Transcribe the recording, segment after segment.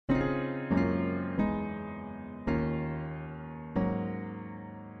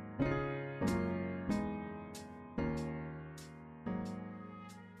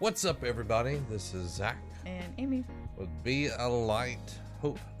What's up, everybody? This is Zach And Amy. with Be a Light.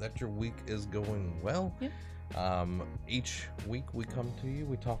 Hope that your week is going well. Yep. Each week we come to you,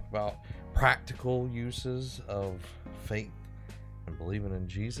 we talk about practical uses of faith and believing in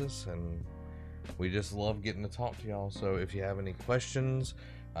Jesus, and we just love getting to talk to y'all. So if you have any questions,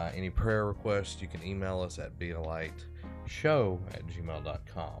 any prayer requests, you can email us at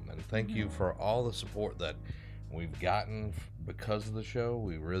bealightshow@gmail.com. And thank you for all the support that we've gotten because of the show.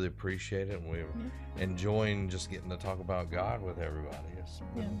 We really appreciate it, and we're enjoying just getting to talk about God with everybody.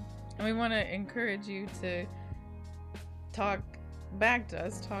 And we want to encourage you to talk back to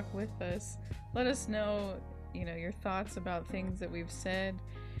us, talk with us. Let us know, your thoughts about things that we've said.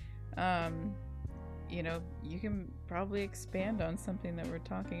 You can probably expand on something that we're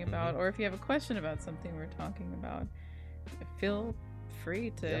talking about, or if you have a question about something we're talking about, feel free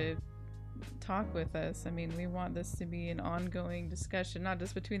to talk with us. I mean, we want this to be an ongoing discussion, not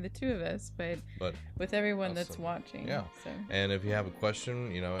just between the two of us, but with everyone that's watching. Yeah. So. And if you have a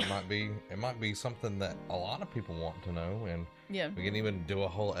question, it might be something that a lot of people want to know, and we can even do a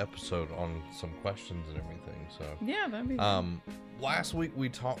whole episode on some questions and everything. So that'd be last week we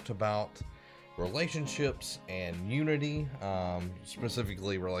talked about relationships and unity,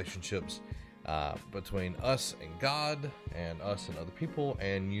 specifically relationships between us and God, and us and other people,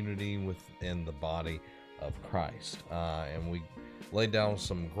 and unity within the body of Christ. And we laid down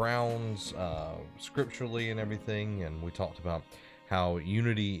some grounds scripturally and everything, and we talked about how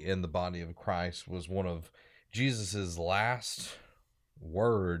unity in the body of Christ was one of Jesus's last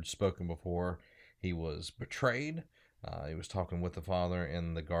words spoken before he was betrayed. He was talking with the Father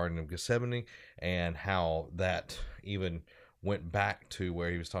in the Garden of Gethsemane, and how that even went back to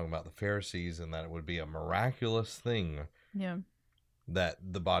where he was talking about the Pharisees, and that it would be a miraculous thing that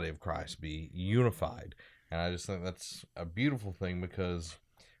the body of Christ be unified. And I just think that's a beautiful thing, because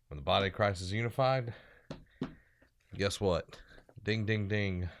when the body of Christ is unified, guess what? Ding, ding,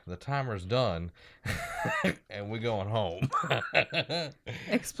 ding. The timer's done, and we're going home.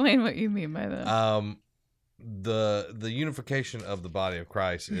 Explain what you mean by that. The unification of the body of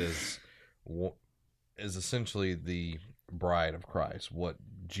Christ is essentially the bride of Christ. What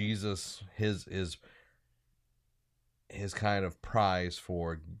Jesus his kind of prize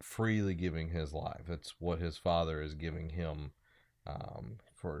for freely giving his life. It's what his Father is giving him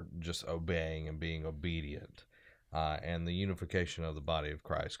for just obeying and being obedient. And the unification of the body of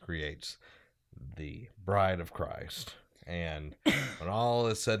Christ creates the bride of Christ. And when all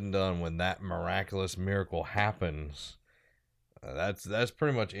is said and done, when that miraculous miracle happens, that's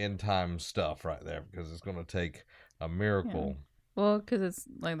pretty much end time stuff right there, because it's going to take a miracle. Well, because it's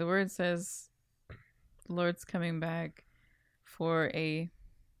like the word says, the Lord's coming back for a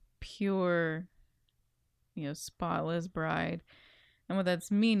pure, spotless bride. And what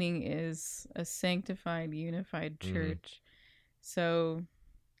that's meaning is a sanctified, unified church. So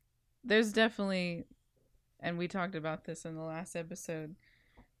there's definitely, and we talked about this in the last episode,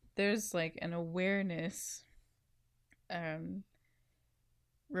 there's like an awareness,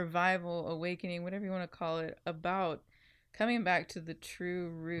 revival, awakening, whatever you want to call it, about coming back to the true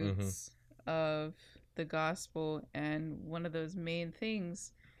roots of the gospel. And one of those main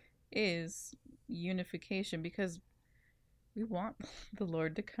things is unification, because we want the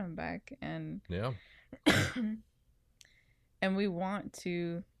Lord to come back, and and we want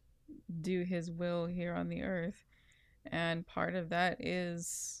to do his will here on the earth. And part of that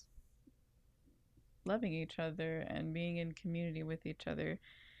is loving each other and being in community with each other.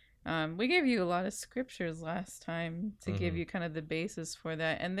 We gave you a lot of scriptures last time to give you kind of the basis for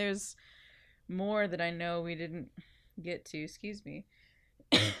that. And there's more that I know we didn't get to,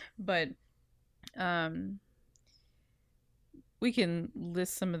 but we can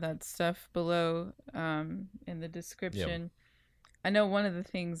list some of that stuff below in the description. I know one of the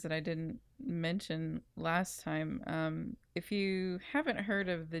things that I didn't mention last time, if you haven't heard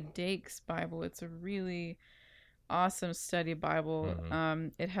of the Dakes Bible, it's a really awesome study Bible.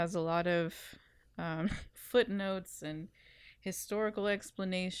 It has a lot of footnotes and historical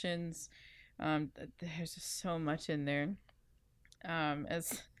explanations. There's just so much in there.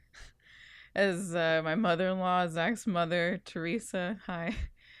 As my mother-in-law, Zach's mother, Teresa,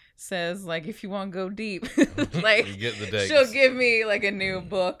 says, like, if you want to go deep, like, you get the Dakes. She'll give me like a new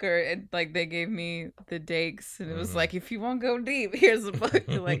book, or like they gave me the Dakes, and it was like, if you want to go deep, here's a book.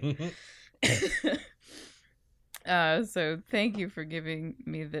 Like, so thank you for giving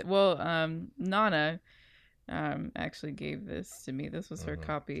me that. Well, Nana actually gave this to me. This was her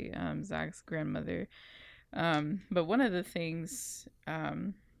copy, Zach's grandmother. But one of the things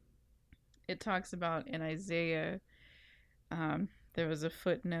it talks about in Isaiah there was a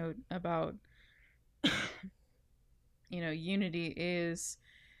footnote about, unity is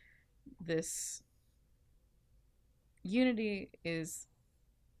this. Unity is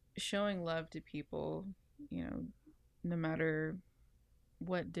showing love to people, no matter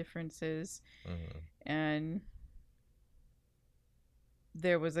what differences. Mm-hmm. And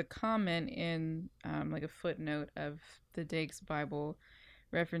there was a comment in like a footnote of the Dake's Bible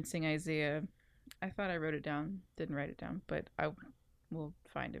referencing Isaiah. I thought I wrote it down, didn't write it down, but I will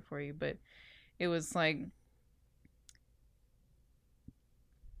find it for you. But it was like,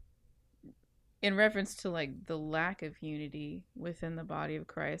 in reference to like the lack of unity within the body of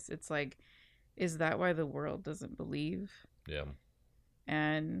Christ. It's like, is that why the world doesn't believe? Yeah.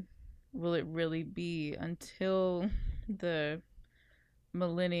 And will it really be until the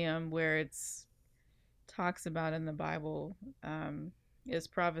millennium, where it's talks about in the Bible, is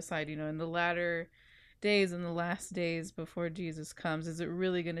prophesied, in the latter days and the last days before Jesus comes? Is it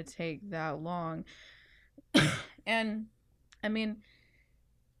really going to take that long? And I mean,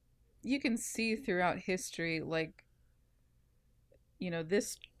 you can see throughout history, like,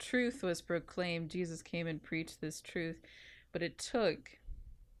 this truth was proclaimed. Jesus came and preached this truth, but it took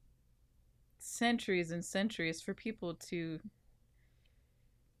centuries and centuries for people to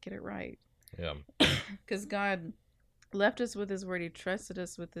get it right. Yeah. Because God left us with his word. He trusted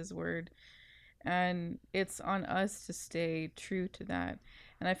us with his word. And it's on us to stay true to that.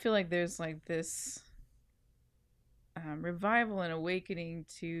 And I feel like there's like this revival and awakening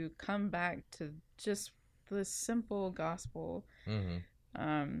to come back to just the simple gospel.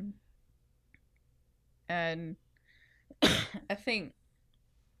 Mm-hmm. And I think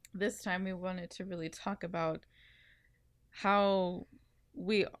this time we wanted to really talk about how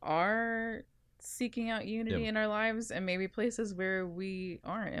we are seeking out unity in our lives, and maybe places where we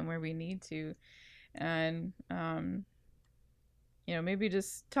aren't and where we need to. And maybe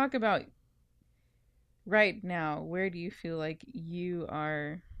just talk about right now, where do you feel like you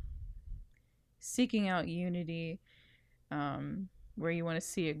are seeking out unity, where you want to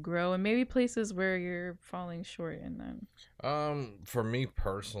see it grow, and maybe places where you're falling short in that? For me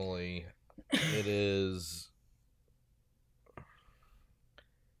personally, it is,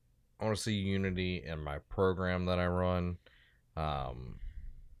 I want to see unity in my program that I run,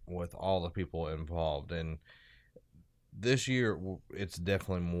 with all the people involved. And this year, it's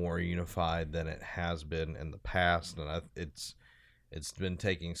definitely more unified than it has been in the past, and it's been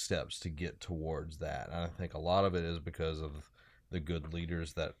taking steps to get towards that. And I think a lot of it is because of the good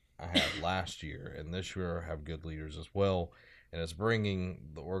leaders that I had last year, and this year I have good leaders as well, and it's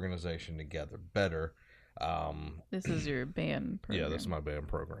bringing the organization together better. This is your band program. Yeah, this is my band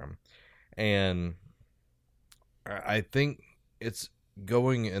program. And I think it's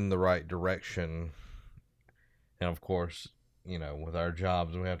going in the right direction. And of course, with our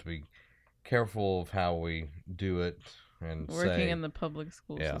jobs, we have to be careful of how we do it and working in the public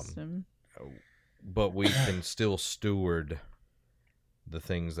school system. But we can still steward the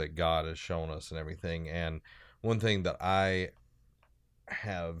things that God has shown us and everything. And one thing that I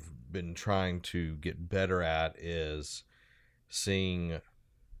have been trying to get better at is seeing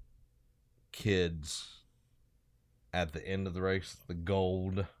kids at the end of the race, the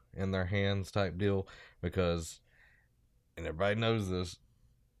gold in their hands type deal, because, and everybody knows this,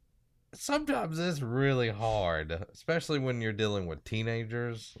 sometimes it's really hard, especially when you're dealing with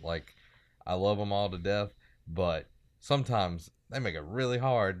teenagers. Like, I love them all to death, but sometimes they make it really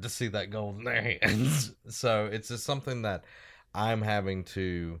hard to see that gold in their hands. So it's just something that I'm having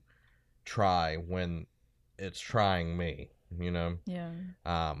to try when it's trying me, Yeah.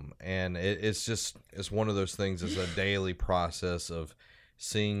 And it's one of those things. It's a daily process of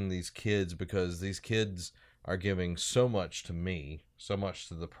seeing these kids, because these kids are giving so much to me, so much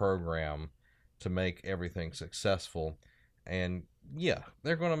to the program to make everything successful. And yeah,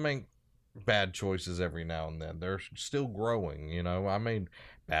 they're going to make bad choices every now and then. They're still growing, I made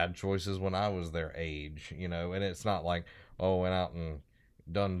bad choices when I was their age, and it's not like, went out and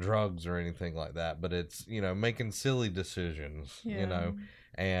done drugs or anything like that, but it's, making silly decisions,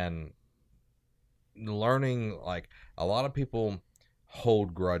 and learning. Like, a lot of people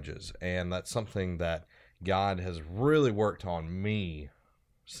hold grudges, and that's something that God has really worked on me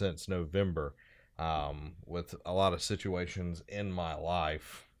since November, with a lot of situations in my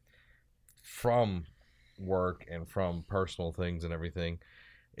life, from work and from personal things and everything,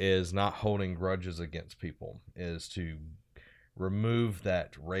 is not holding grudges against people, is to remove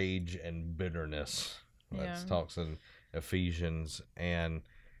that rage and bitterness that talks in Ephesians. And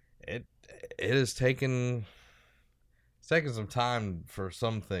it has taken some time for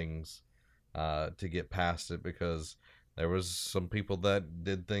some things to get past it, because There was some people that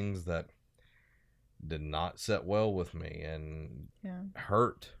did things that did not set well with me and Yeah.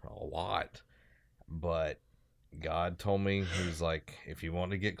 hurt a lot. But God told me, He was like, if you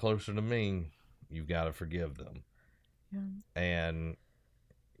want to get closer to me, you've got to forgive them. Yeah. And,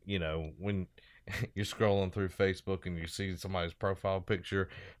 when you're scrolling through Facebook and you see somebody's profile picture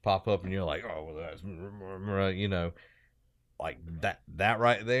pop up and you're like, oh, well, that's, like that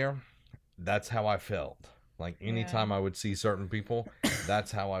right there, that's how I felt. Like anytime Yeah. I would see certain people,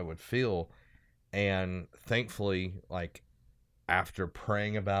 that's how I would feel. And thankfully, like after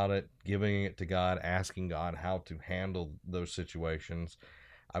praying about it, giving it to God, asking God how to handle those situations,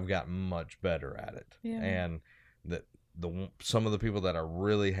 I've gotten much better at it. Yeah. And that some of the people that I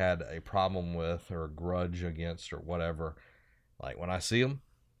really had a problem with or a grudge against or whatever, like when I see them,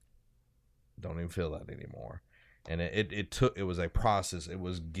 don't even feel that anymore. And it was a process. It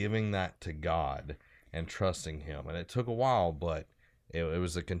was giving that to God and trusting Him, and it took a while, but it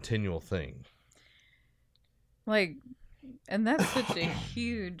was a continual thing. Like, and that's such a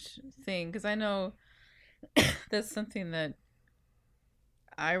huge thing, because I know that's something that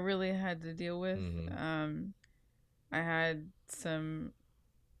I really had to deal with. Mm-hmm. I had some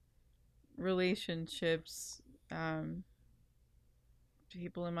relationships,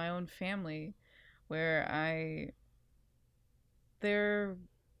 people in my own family, where there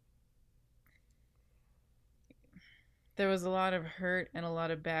was a lot of hurt and a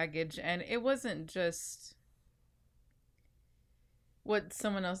lot of baggage, and it wasn't just what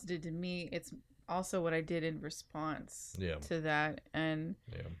someone else did to me, it's also what I did in response to that. And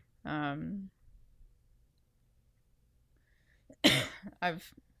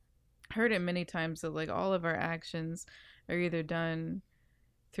I've heard it many times that like all of our actions are either done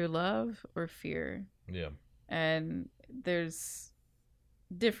through love or fear. Yeah. And there's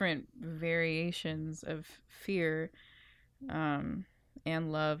different variations of fear, and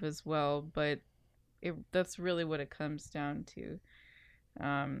love as well, but that's really what it comes down to.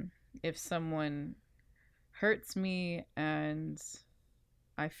 If someone hurts me and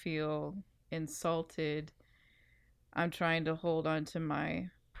I feel insulted, I'm trying to hold on to my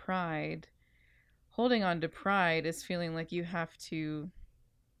pride. Holding on to pride is feeling like you have to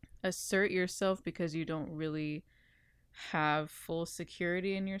assert yourself because you don't really have full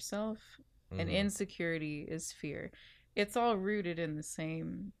security in yourself. Mm-hmm. And insecurity is fear. It's all rooted in the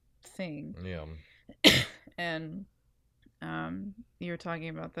same thing. Yeah. And you were talking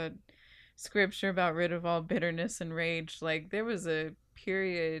about that scripture about rid of all bitterness and rage. Like there was a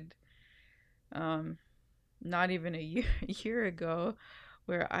period, not even a year ago,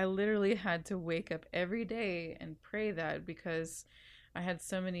 where I literally had to wake up every day and pray that, because I had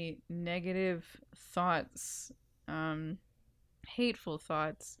so many negative thoughts, hateful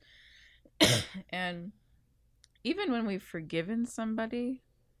thoughts. And even when we've forgiven somebody,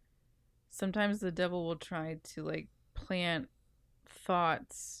 sometimes the devil will try to like plant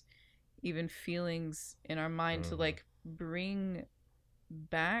thoughts, even feelings in our mind, to like bring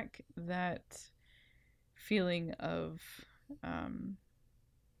back that feeling of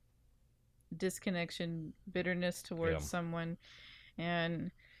disconnection, bitterness towards someone. And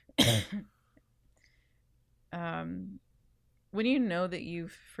when you know that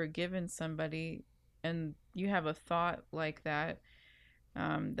you've forgiven somebody and you have a thought like that,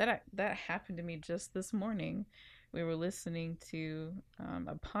 that happened to me just this morning. We were listening to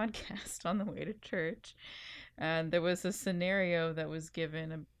a podcast on the way to church, and there was a scenario that was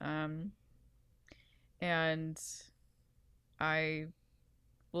given, and I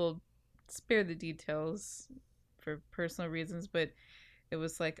will spare the details for personal reasons, but it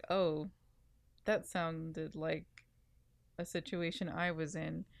was like, oh, that sounded like a situation I was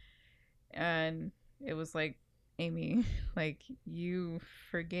in. And it was like, Amy, like you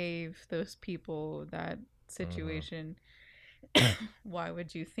forgave those people that situation. Why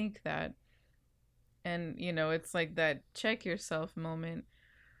would you think that? And it's like that check yourself moment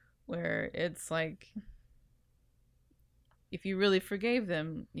where it's like, if you really forgave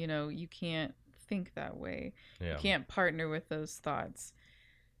them, you can't think that way. You can't partner with those thoughts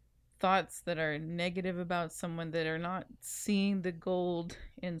that are negative about someone, that are not seeing the gold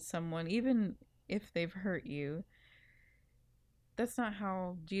in someone, even if they've hurt you. That's not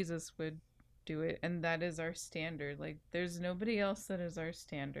how Jesus would do it, and that is our standard. Like there's nobody else that is our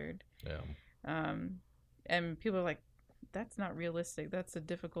standard. And people are like, that's not realistic, that's a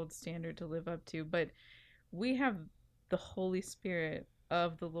difficult standard to live up to. But we have the Holy Spirit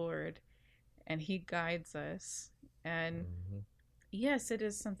of the Lord, and He guides us. And yes, it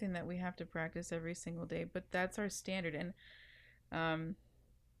is something that we have to practice every single day, but that's our standard. And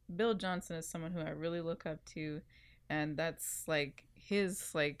Bill Johnson is someone who I really look up to, and that's like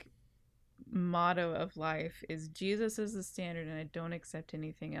his like motto of life is Jesus is the standard and I don't accept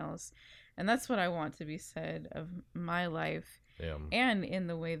anything else. And that's what I want to be said of my life. Yeah. And in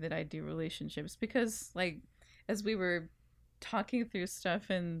the way that I do relationships, because like as we were talking through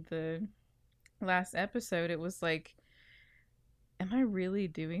stuff in the last episode, it was like, am I really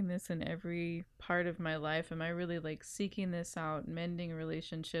doing this in every part of my life? Am I really like seeking this out, mending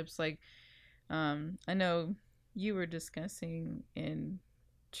relationships? Like I know you were discussing in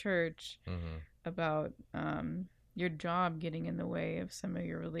church about your job getting in the way of some of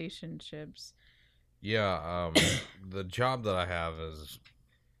your relationships. Yeah, the job that I have is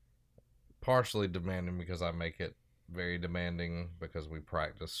partially demanding because I make it very demanding because we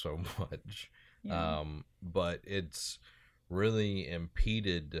practice so much. Yeah. But it's really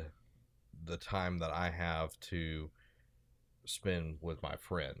impeded the time that I have to spend with my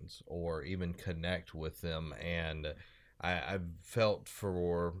friends or even connect with them. And I've felt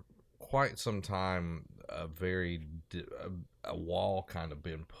for quite some time a wall kind of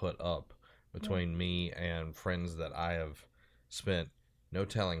been put up between me and friends that I have spent no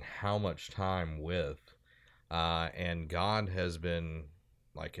telling how much time with. And God has been,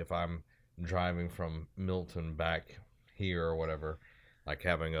 like, if I'm driving from Milton back here or whatever, like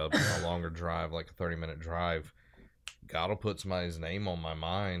having a longer drive, like a 30-minute drive, God will put somebody's name on my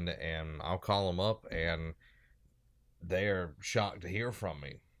mind and I'll call them up and they're shocked to hear from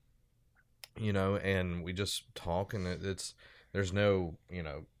me, and we just talk, and there's no,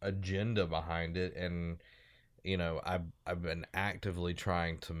 agenda behind it. And, I've been actively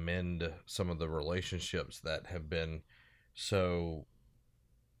trying to mend some of the relationships that have been so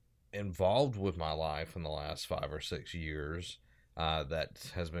involved with my life in the last 5 or 6 years,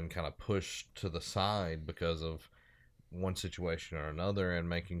 that has been kind of pushed to the side because of one situation or another, and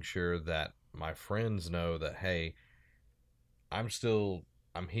making sure that my friends know that, hey, I'm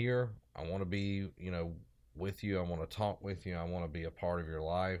here. I want to be, with you. I want to talk with you. I want to be a part of your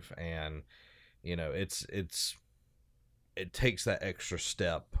life. And, it takes that extra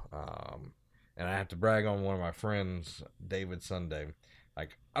step. And I have to brag on one of my friends, David Sunday.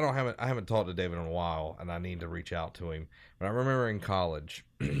 Like, I haven't talked to David in a while, and I need to reach out to him. But I remember in college,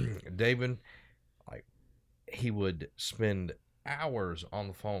 David, like, he would spend hours on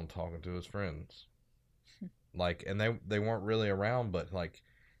the phone talking to his friends. Like, and they weren't really around, but like,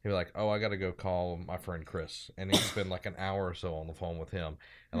 he'd be like, oh, I got to go call my friend Chris. And he'd spend like an hour or so on the phone with him.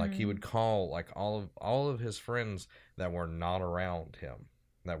 And like, he would call like all of his friends that were not around him,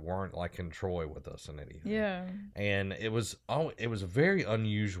 that weren't like in Troy with us and anything. Yeah. And it was a very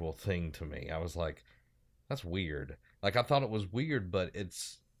unusual thing to me. I was like, that's weird. Like, I thought it was weird, but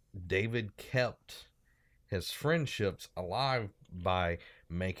David kept his friendships alive by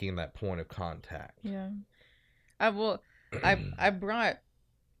making that point of contact. Yeah. I brought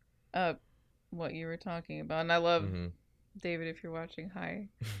up what you were talking about, and I love David. If you're watching, hi.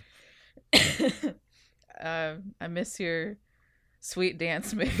 I miss your sweet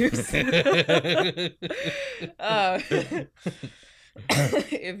dance moves. If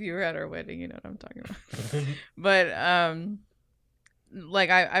you were at our wedding, you know what I'm talking about. But like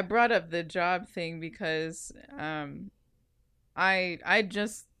I brought up the job thing because I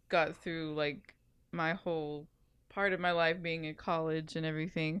just got through like my whole part of my life being in college and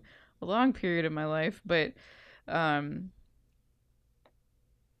everything, a long period of my life, but I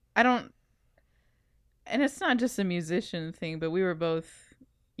don't, and it's not just a musician thing, but we were both,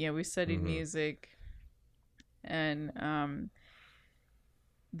 we studied music, and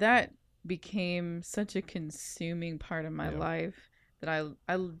that became such a consuming part of my life that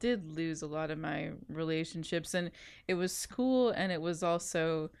I did lose a lot of my relationships. And it was school, and it was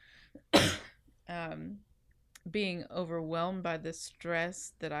also being overwhelmed by the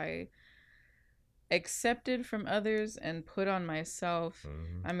stress that I accepted from others and put on myself.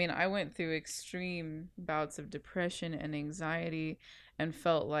 I mean, I went through extreme bouts of depression and anxiety and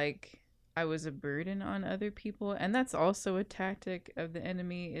felt like I was a burden on other people. And that's also a tactic of the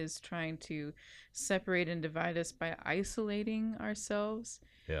enemy, is trying to separate and divide us by isolating ourselves.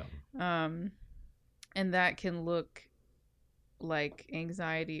 Yeah. And that can look like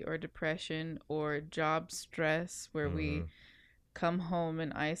anxiety or depression or job stress, where we come home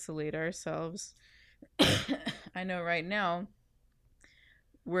and isolate ourselves. I know right now,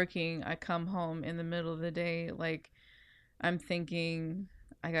 working, I come home in the middle of the day, like, I'm thinking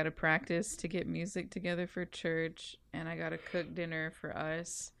I gotta practice to get music together for church, and I gotta cook dinner for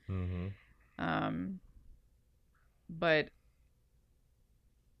us. But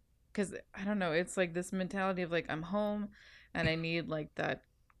because I don't know, it's like this mentality of like, I'm home and I need like that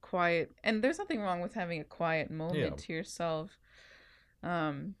quiet, and there's nothing wrong with having a quiet moment to yourself.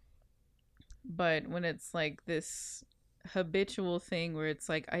 But when it's like this habitual thing where it's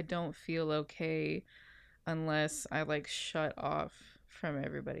like I don't feel okay unless I like shut off from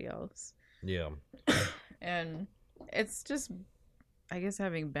everybody else. Yeah. And it's just, I guess,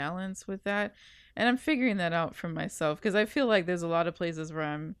 having balance with that. And I'm figuring that out for myself because I feel like there's a lot of places where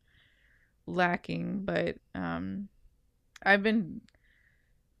I'm lacking, but I've been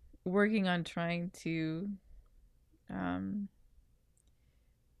working on trying to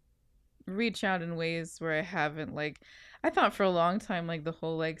reach out in ways where I haven't. Like, I thought for a long time like the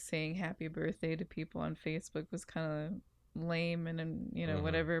whole like saying happy birthday to people on Facebook was kind of lame and you know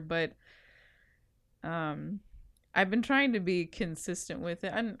whatever, but I've been trying to be consistent with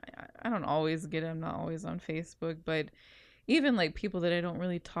it. I don't always get it. I'm not always on Facebook, but even like people that I don't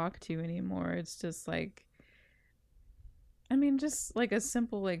really talk to anymore, it's just like, I mean, just like a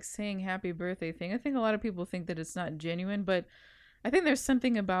simple like saying happy birthday thing. I think a lot of people think that it's not genuine, but I think there's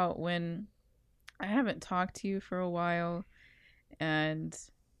something about when I haven't talked to you for a while, and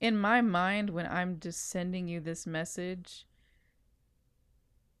in my mind, when I'm just sending you this message,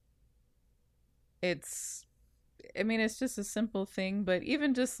 it's, I mean, it's just a simple thing, but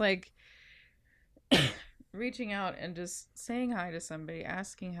even just like reaching out and just saying hi to somebody,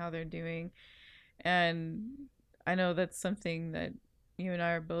 asking how they're doing. And I know that's something that you and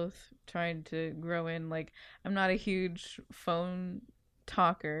I are both trying to grow in. Like, I'm not a huge phone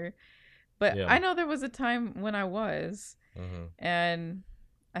talker, but I know there was a time when I was. And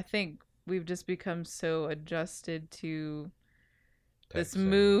I think we've just become so adjusted to this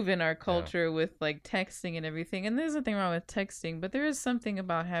move in our culture with like texting and everything. And there's nothing wrong with texting, but there is something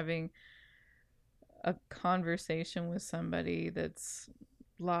about having a conversation with somebody that's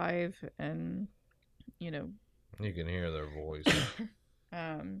live and, you know, you can hear their voice.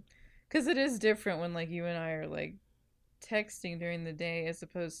 Because it is different when like you and I are like texting during the day as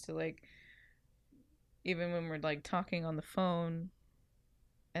opposed to like even when we're like talking on the phone,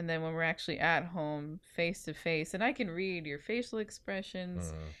 and then when we're actually at home face to face, and I can read your facial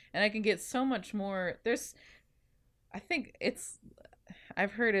expressions and I can get so much more. I think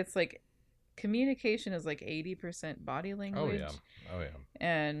I've heard it's like communication is like 80% body language. Oh yeah.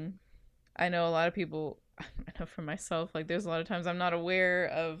 And I know a lot of people, I know for myself, like there's a lot of times I'm not aware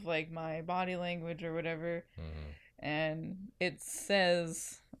of like my body language or whatever. And it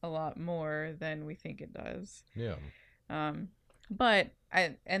says a lot more than we think it does. Yeah. But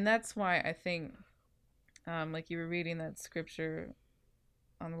and that's why I think, like you were reading that scripture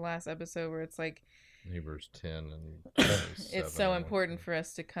on the last episode where it's like Hebrews 10 and it's so important for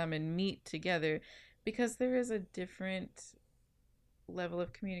us to come and meet together because there is a different level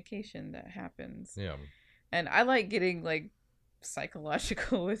of communication that happens. Yeah. And I like getting like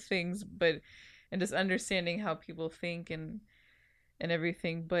psychological with things, but and just understanding how people think and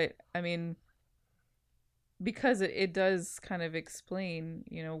everything. But I mean, because it does kind of explain,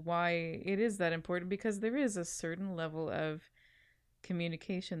 you know, why it is that important, because there is a certain level of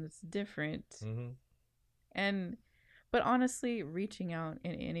communication that's different. And but honestly, reaching out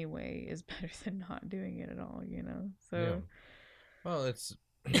in any way is better than not doing it at all, you know. So well, it's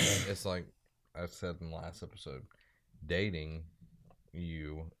like I said in the last episode, dating,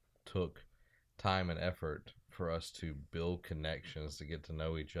 you took time and effort for us to build connections, to get to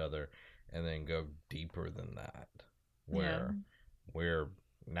know each other, and then go deeper than that. Where we're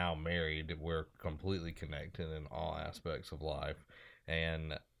now married, we're completely connected in all aspects of life,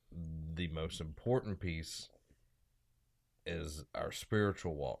 and the most important piece is our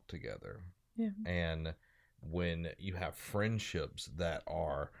spiritual walk together. And when you have friendships that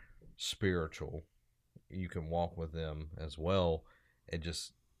are spiritual, you can walk with them as well. It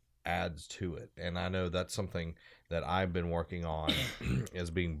just adds to it. And I know that's something that I've been working on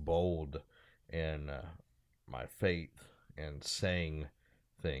is being bold in my faith and saying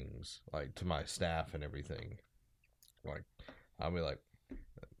things like to my staff and everything. Like I'll be like,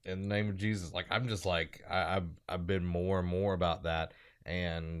 in the name of Jesus, like I'm just like I've been more and more about that,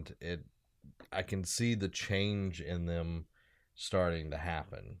 and I can see the change in them starting to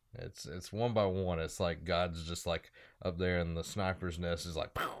happen. It's one by one. It's like God's just like up there in the sniper's nest is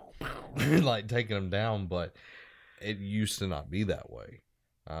like like taking them down, but it used to not be that way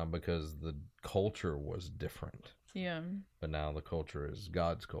because the culture was different. But now the culture is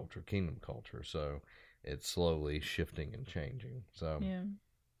God's culture, kingdom culture, so it's slowly shifting and changing. So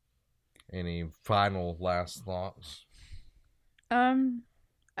any final last thoughts?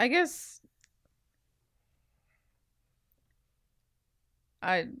 I guess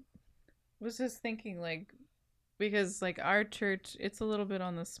I was just thinking, like, because like our church, it's a little bit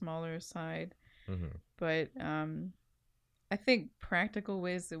on the smaller side, but I think practical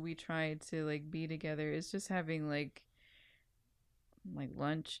ways that we try to like be together is just having like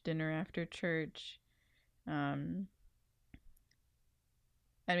lunch, dinner after church. Um,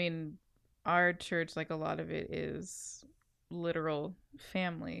 I mean, our church, like a lot of it is literal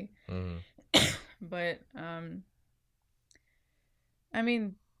family, but I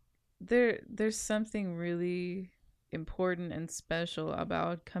mean, there's something really important and special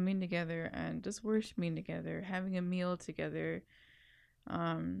about coming together and just worshiping together, having a meal together.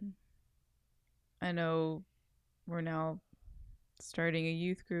 I know we're now starting a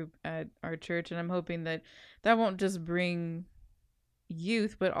youth group at our church, and I'm hoping that that won't just bring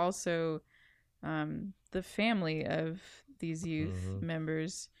youth, but also the family of these youth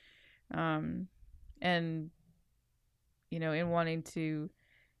members, and you know, in wanting to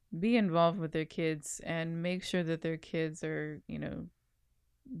be involved with their kids and make sure that their kids are, you know,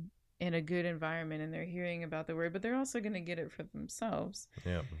 in a good environment and they're hearing about the word, but they're also going to get it for themselves.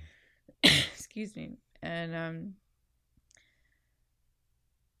 Yeah. Excuse me. And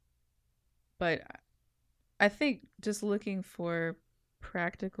but I think just looking for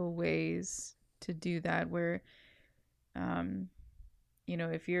practical ways to do that, where you know,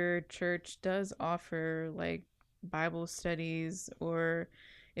 if your church does offer like Bible studies, or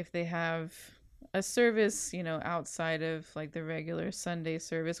if they have a service, you know, outside of like the regular Sunday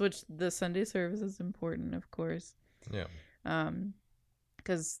service, which the Sunday service is important, of course. Yeah.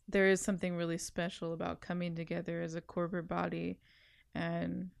 Because there is something really special about coming together as a corporate body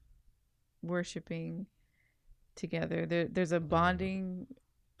and worshiping together. There's a bonding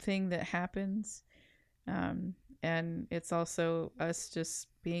thing that happens. And it's also us just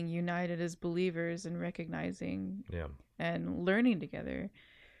being united as believers and recognizing and learning together.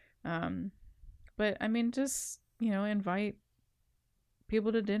 But I mean, just, you know, invite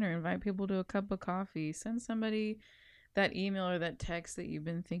people to dinner, invite people to a cup of coffee, send somebody that email or that text that you've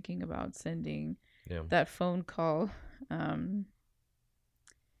been thinking about sending, that phone call.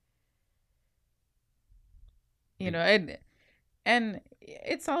 You know, and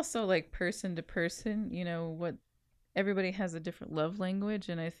it's also like person to person, you know, what everybody has a different love language.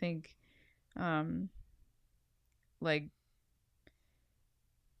 And I think, like,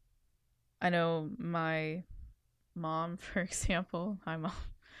 I know my mom, for example, hi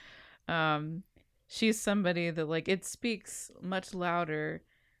mom, she's somebody that like, it speaks much louder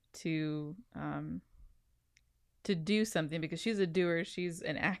to do something, because she's a doer. She's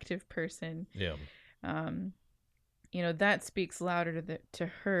an active person. Yeah. You know, that speaks louder to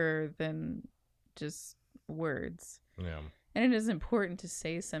her than just words. Yeah. And it is important to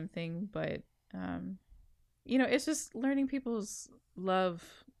say something, but you know, it's just learning people's love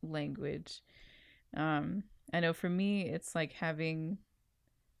language. I know for me, it's like having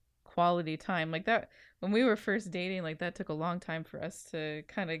quality time. Like that, when we were first dating, like that took a long time for us to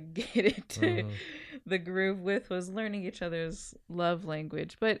kind of get into the groove with, was learning each other's love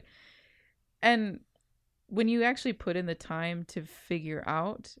language. But, and when you actually put in the time to figure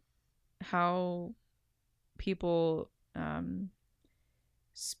out how people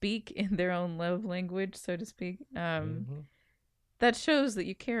speak in their own love language, so to speak, that shows that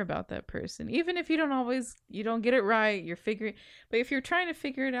you care about that person. Even if you don't get it right, you're figuring, but if you're trying to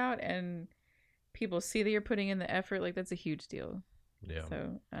figure it out and people see that you're putting in the effort, like that's a huge deal. Yeah.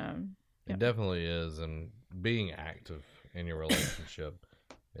 So, it definitely is. And being active in your relationship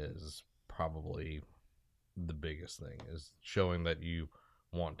is probably the biggest thing, is showing that you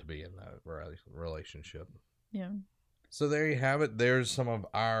want to be in that relationship. Yeah. So there you have it. There's some of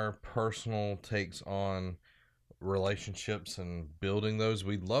our personal takes on relationships and building those.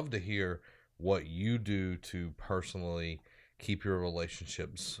 We'd love to hear what you do to personally keep your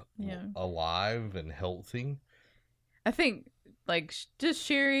relationships alive and healthy. I think like just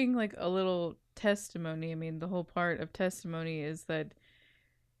sharing like a little testimony. I mean, the whole part of testimony is that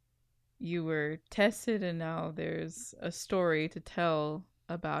you were tested and now there's a story to tell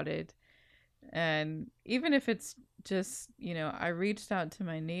about it. And even if it's just, you know, I reached out to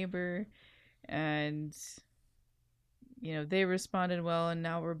my neighbor and, you know, they responded well and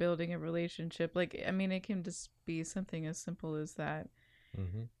now we're building a relationship. Like, I mean, it can just be something as simple as that.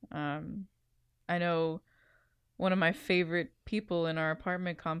 I know one of my favorite people in our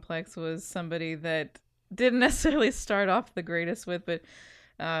apartment complex was somebody that didn't necessarily start off the greatest with, but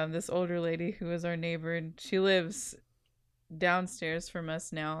this older lady who was our neighbor, and she lives downstairs from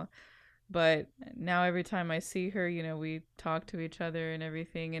us now. But now every time I see her, you know, we talk to each other and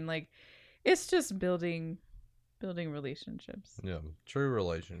everything. And like, it's just building building relationships. Yeah, true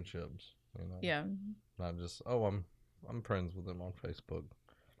relationships. Yeah. Not just I'm friends with them on Facebook.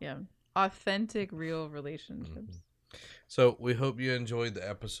 Yeah. Authentic, real relationships. So we hope you enjoyed the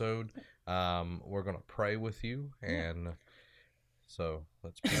episode. We're gonna pray with you, and so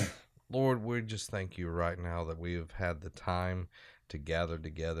let's pray. Lord, we just thank you right now that we have had the time to gather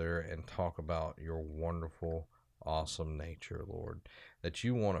together and talk about your wonderful, awesome nature, Lord. That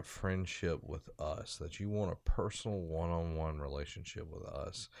you want a friendship with us, that you want a personal one-on-one relationship with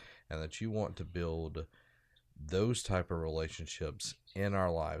us, and that you want to build those type of relationships in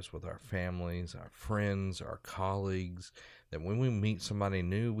our lives with our families, our friends, our colleagues, that when we meet somebody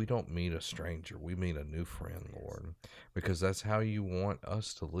new, we don't meet a stranger, we meet a new friend, Lord, because that's how you want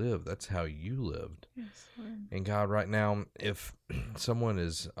us to live. That's how you lived. Yes, Lord. And God, right now, if someone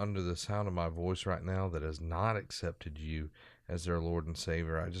is under the sound of my voice right now that has not accepted you as their Lord and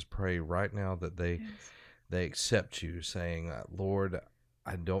Savior, I just pray right now that they accept you, saying, Lord,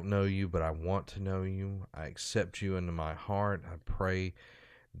 I don't know you, but I want to know you. I accept you into my heart. I pray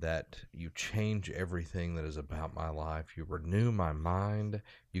that you change everything that is about my life. You renew my mind.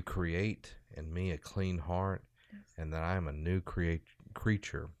 You create in me a clean heart, and that I am a new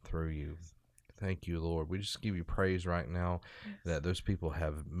creature through you. Thank you, Lord. We just give you praise right now that those people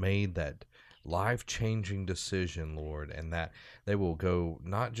have made that life-changing decision, Lord, and that they will go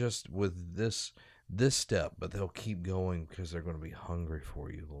not just with this step, but they'll keep going because they're going to be hungry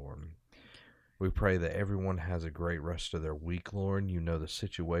for you, Lord. We pray that everyone has a great rest of their week, Lord. You know the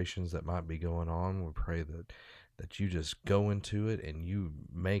situations that might be going on. We pray that you just go into it and you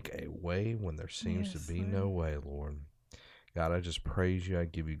make a way when there seems to be no way, Lord. God, I just praise you. I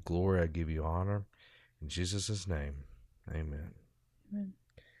give you glory. I give you honor. In Jesus' name, amen. Amen.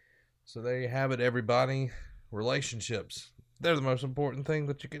 So there you have it, everybody. Relationships. They're the most important thing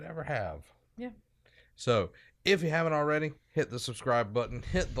that you could ever have. Yeah. So if you haven't already, hit the subscribe button,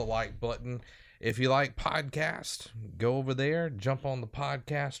 hit the like button. If you like podcasts, go over there, jump on the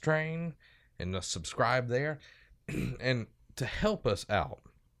podcast train, and subscribe there. And to help us out,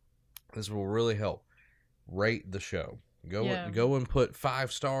 this will really help, rate the show. Go and put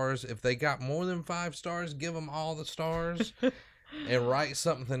 5 stars. If they got more than 5 stars, give them all the stars. And write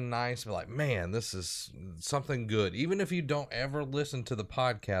something nice. Be like, man, this is something good. Even if you don't ever listen to the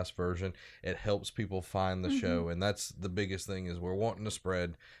podcast version, it helps people find the show. And that's the biggest thing, is we're wanting to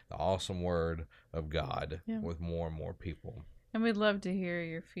spread the awesome word of God with more and more people. And we'd love to hear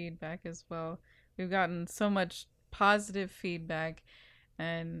your feedback as well. We've gotten so much positive feedback.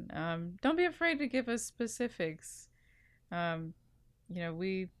 And don't be afraid to give us specifics.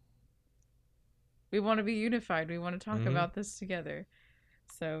 We want to be unified. We want to talk about this together.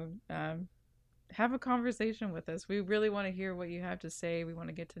 So have a conversation with us. We really want to hear what you have to say. We want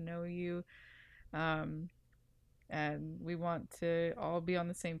to get to know you. And we want to all be on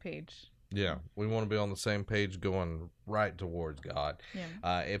the same page. Yeah, we want to be on the same page going right towards God.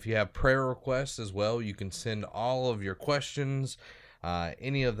 Yeah. If you have prayer requests as well, you can send all of your questions,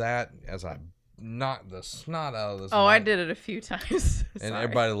 any of that, as I knock the snot out of this. Oh, mic. I did it a few times. And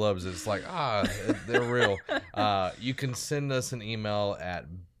everybody loves it. It's like, they're real. You can send us an email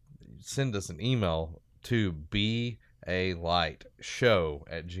to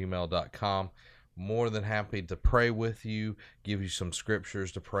bealiteshow@gmail.com. More than happy to pray with you, give you some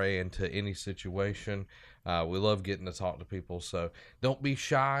scriptures to pray into any situation. We love getting to talk to people, so don't be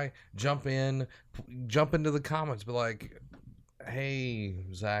shy. Jump into the comments. Be like, hey,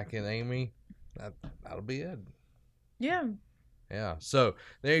 Zach and Amy, that'll be it. Yeah. Yeah. So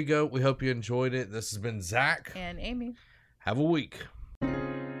there you go. We hope you enjoyed it. This has been Zach and Amy. Have a week.